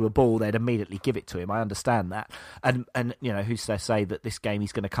close to a ball, they'd immediately give it to him. I understand that. And you know, who's to say that this game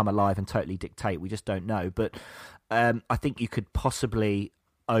he's going to come alive and totally dictate? We just don't know. But I think you could possibly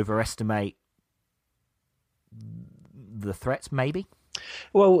overestimate the threats, maybe.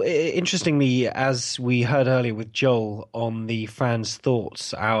 Well, interestingly, as we heard earlier with Joel on the fans'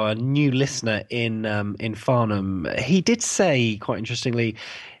 thoughts, our new listener in Farnham, he did say, quite interestingly,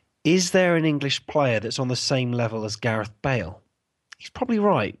 is there an English player that's on the same level as Gareth Bale? He's probably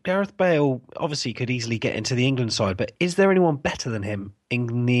right. Gareth Bale obviously could easily get into the England side, but is there anyone better than him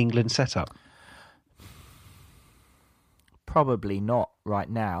in the England setup? Probably not right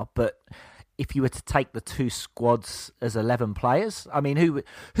now, but if you were to take the two squads as 11 players, I mean, who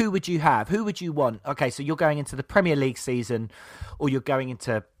would you have? Who would you want? Okay, so you're going into the Premier League season or you're going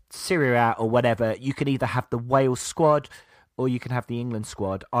into Serie A or whatever. You can either have the Wales squad or you can have the England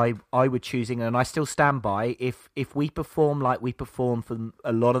squad. I would choose England, and I still stand by if we perform like we performed for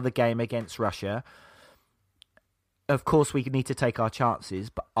a lot of the game against Russia, of course we need to take our chances,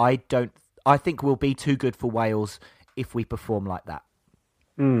 but I think we'll be too good for Wales if we perform like that.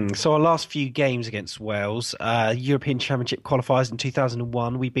 So our last few games against Wales, European Championship qualifiers in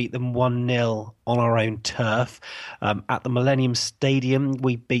 2001, we beat them 1-0 on our own turf. At the Millennium Stadium,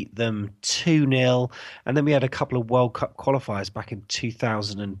 we beat them 2-0. And then we had a couple of World Cup qualifiers back in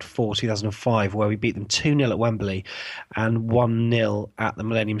 2004, 2005, where we beat them 2-0 at Wembley and 1-0 at the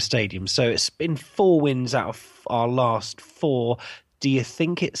Millennium Stadium. So it's been 4 wins out of our last 4. Do you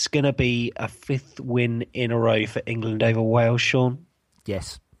think it's going to be a 5th win in a row for England over Wales, Sean?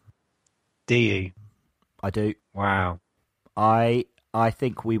 Yes. Do you? I do. Wow. I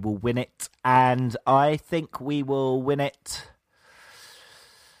think we will win it, and I think we will win it.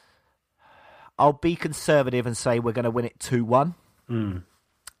 I'll be conservative and say we're going to win it 2-1.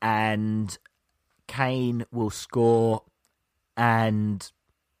 And Kane will score, and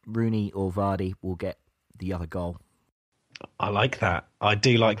Rooney or Vardy will get the other goal. I like that. I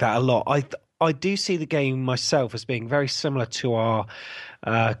do like that a lot. I do see the game myself as being very similar to our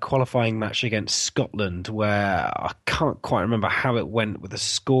qualifying match against Scotland, where I can't quite remember how it went with the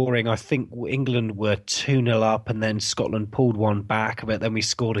scoring. I think England were 2-0 up and then Scotland pulled one back, but then we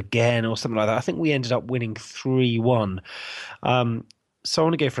scored again or something like that. I think we ended up winning 3-1. So I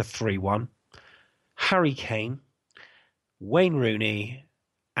want to go for a 3-1. Harry Kane, Wayne Rooney,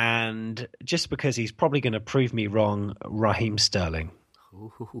 and just because he's probably going to prove me wrong, Raheem Sterling.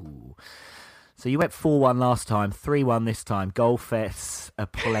 Ooh. So you went 4-1 last time, 3-1 this time. Goal fests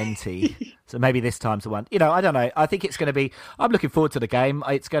aplenty. So maybe this time's the one. You know, I don't know. I think it's going to be... I'm looking forward to the game.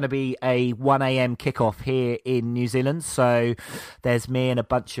 It's going to be a 1 a.m. kickoff here in New Zealand. So there's me and a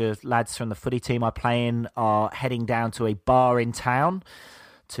bunch of lads from the footy team I play in are heading down to a bar in town.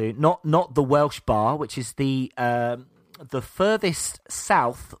 To not the Welsh bar, which is the furthest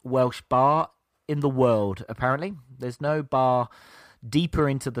south Welsh bar in the world, apparently. There's no bar deeper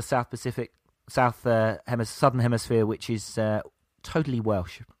into the South Pacific, Southern Hemisphere, which is totally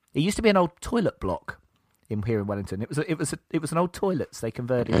Welsh. It used to be an old toilet block here in Wellington. It was an old toilet. So they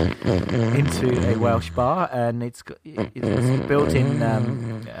converted it into a Welsh bar, and it's built in.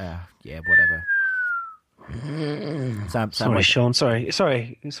 Whatever. Sam, sorry, Sean. Sorry.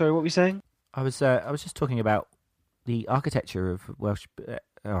 What were you saying? I was just talking about the architecture of Welsh.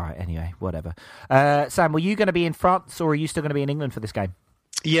 All right. Anyway, whatever. Sam, were you going to be in France, or are you still going to be in England for this game?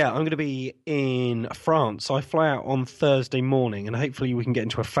 Yeah, I'm going to be in France. I fly out on Thursday morning, and hopefully we can get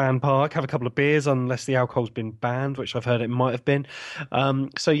into a fan park, have a couple of beers, unless the alcohol's been banned, which I've heard it might have been.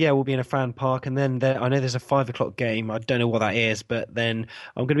 So yeah, we'll be in a fan park, and then I know there's a 5:00 game. I don't know what that is, but then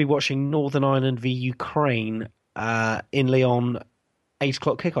I'm going to be watching Northern Ireland v Ukraine in Lyon,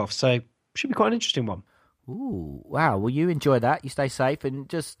 8:00 kickoff. So should be quite an interesting one. Ooh, wow. Well, you enjoy that. You stay safe and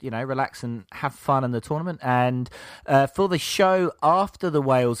just, relax and have fun in the tournament. And for the show after the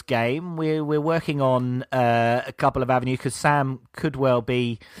Wales game, we're working on a couple of avenues because Sam could well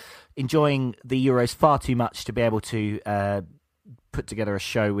be enjoying the Euros far too much to be able to put together a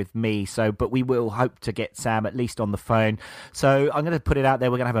show with me. But we will hope to get Sam at least on the phone. So I'm going to put it out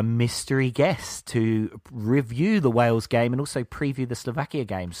there. We're going to have a mystery guest to review the Wales game and also preview the Slovakia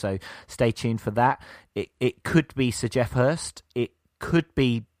game. So stay tuned for that. It could be Sir Geoff Hurst. It could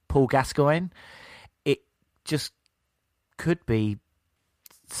be Paul Gascoigne. It just could be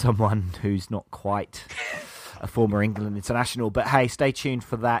someone who's not quite a former England international. But hey, stay tuned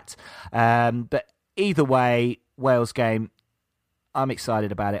for that. But either way, Wales game, I'm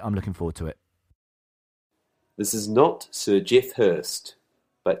excited about it. I'm looking forward to it. This is not Sir Geoff Hurst,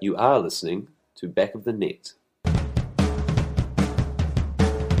 but you are listening to Back of the Net.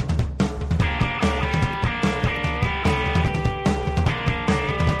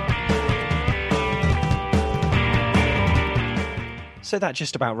 So that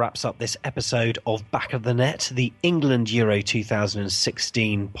just about wraps up this episode of Back of the Net, the England Euro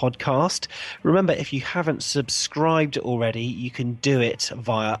 2016 podcast. Remember, if you haven't subscribed already, you can do it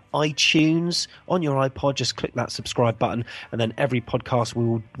via iTunes on your iPod. Just click that subscribe button, and then every podcast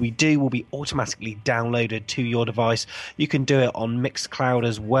we do will be automatically downloaded to your device. You can do it on Mixcloud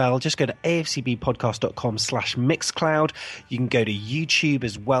as well. Just go to afcbpodcast.com/Mixcloud. You can go to YouTube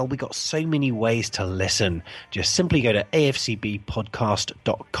as well. We got so many ways to listen. Just simply go to afcbpodcast.com,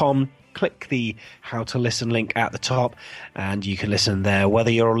 click the how to listen link at the top, and you can listen there,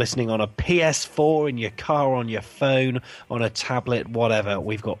 whether you're listening on a PS4, in your car, on your phone, on a tablet, whatever.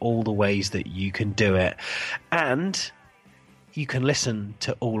 We've got all the ways that you can do it. And you can listen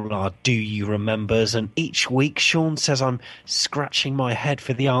to all our Do You Remembers, and each week Sean says I'm scratching my head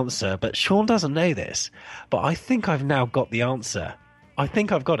for the answer, but Sean doesn't know this, but I think I've now got the answer. I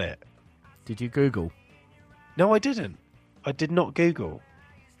think I've got it. Did you Google? No, I didn't. I did not Google.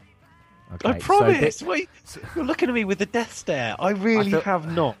 Okay, I promise. Wait, you're looking at me with a death stare. I really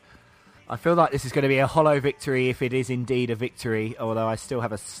have not. I feel like this is going to be a hollow victory if it is indeed a victory, although I still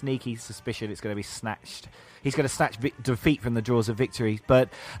have a sneaky suspicion it's going to be snatched. He's going to snatch defeat from the jaws of victory. But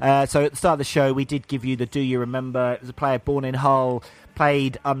so at the start of the show, we did give you the Do You Remember. It was a player born in Hull,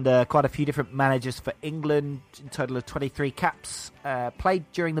 played under quite a few different managers for England, in total of 23 caps, played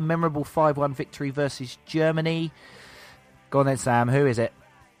during the memorable 5-1 victory versus Germany. Go on then, Sam. Who is it?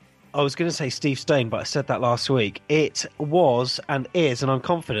 I was going to say Steve Stone, but I said that last week. It was and is, and I'm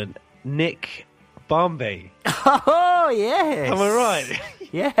confident, Nick Barmby. Oh, yes. Am I right?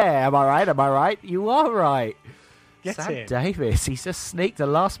 Yeah, am I right? Am I right? You are right. Get Sam in. Davis. He's just sneaked a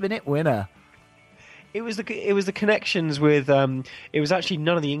last-minute winner. It was the connections with. It was actually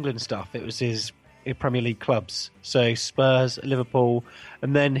none of the England stuff. It was his Premier League clubs. So Spurs, Liverpool,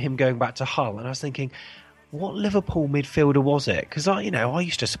 and then him going back to Hull. And I was thinking, what Liverpool midfielder was it? Because I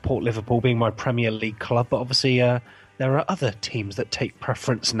used to support Liverpool being my Premier League club, but obviously there are other teams that take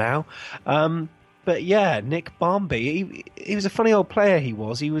preference now. But yeah, Nick Barmby, he was a funny old player. He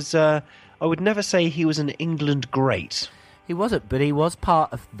was. I would never say he was an England great. He wasn't, but he was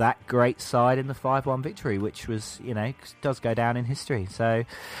part of that great side in the 5-1 victory, which was, does go down in history. So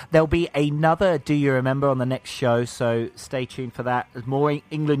there'll be another Do You Remember on the next show, so stay tuned for that. There's more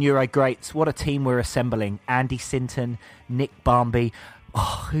England Euro greats. What a team we're assembling. Andy Sinton, Nick Barmby.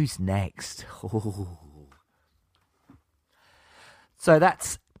 Oh, who's next? Oh. So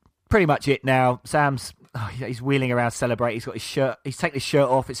that's pretty much it now. Sam's... he's wheeling around celebrating. He's got his shirt. He's taken his shirt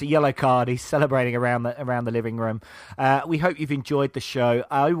off. It's a yellow card. He's celebrating around the living room. We hope you've enjoyed the show.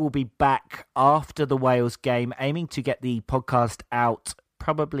 I will be back after the Wales game, aiming to get the podcast out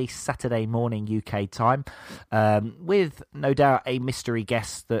probably Saturday morning UK time, with no doubt a mystery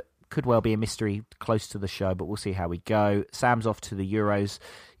guest that could well be a mystery close to the show, but we'll see how we go. Sam's off to the Euros.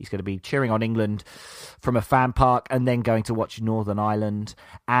 He's going to be cheering on England from a fan park and then going to watch Northern Ireland.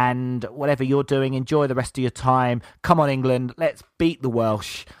 And whatever you're doing, enjoy the rest of your time. Come on, England. Let's beat the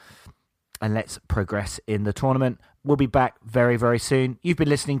Welsh and let's progress in the tournament. We'll be back very, very soon. You've been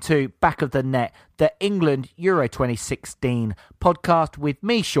listening to Back of the Net, the England Euro 2016 podcast with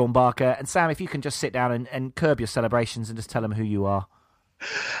me, Sean Barker. And Sam, if you can just sit down and curb your celebrations and just tell them who you are.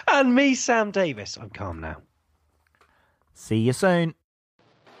 And me, Sam Davis. I'm calm now. See you soon.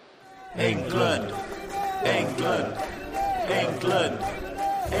 England, England, England,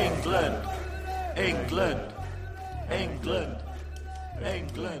 England, England, England,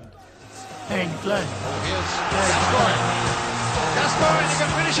 England, England. Here's Gascoigne. Gascoigne, he can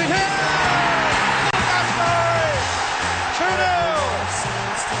finish it here! Gascoigne! 2-0!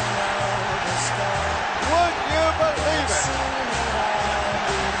 Would you believe it?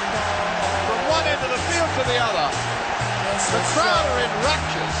 From one end of the field to the other. The crowd are in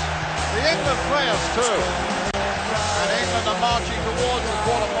raptures. The England players too. And England are marching towards the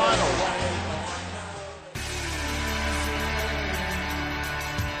quarterfinals.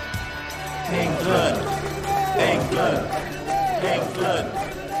 England, England, England,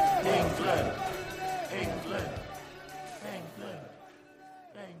 England, England, England, England,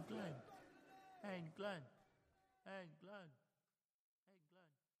 England, England.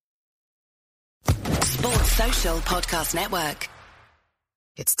 Sports Social Podcast Network.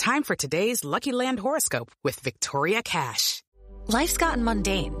 It's time for today's Lucky Land horoscope with Victoria Cash. Life's gotten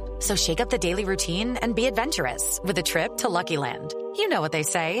mundane, so shake up the daily routine and be adventurous with a trip to Lucky Land. You know what they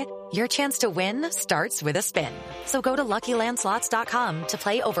say, your chance to win starts with a spin. So go to LuckyLandSlots.com to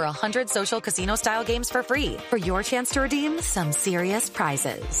play over 100 social casino-style games for free for your chance to redeem some serious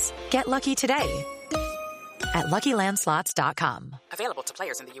prizes. Get lucky today at LuckyLandSlots.com. Available to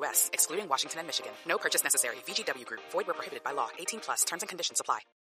players in the U.S., excluding Washington and Michigan. No purchase necessary. VGW Group. Void where prohibited by law. 18+. Terms and conditions apply.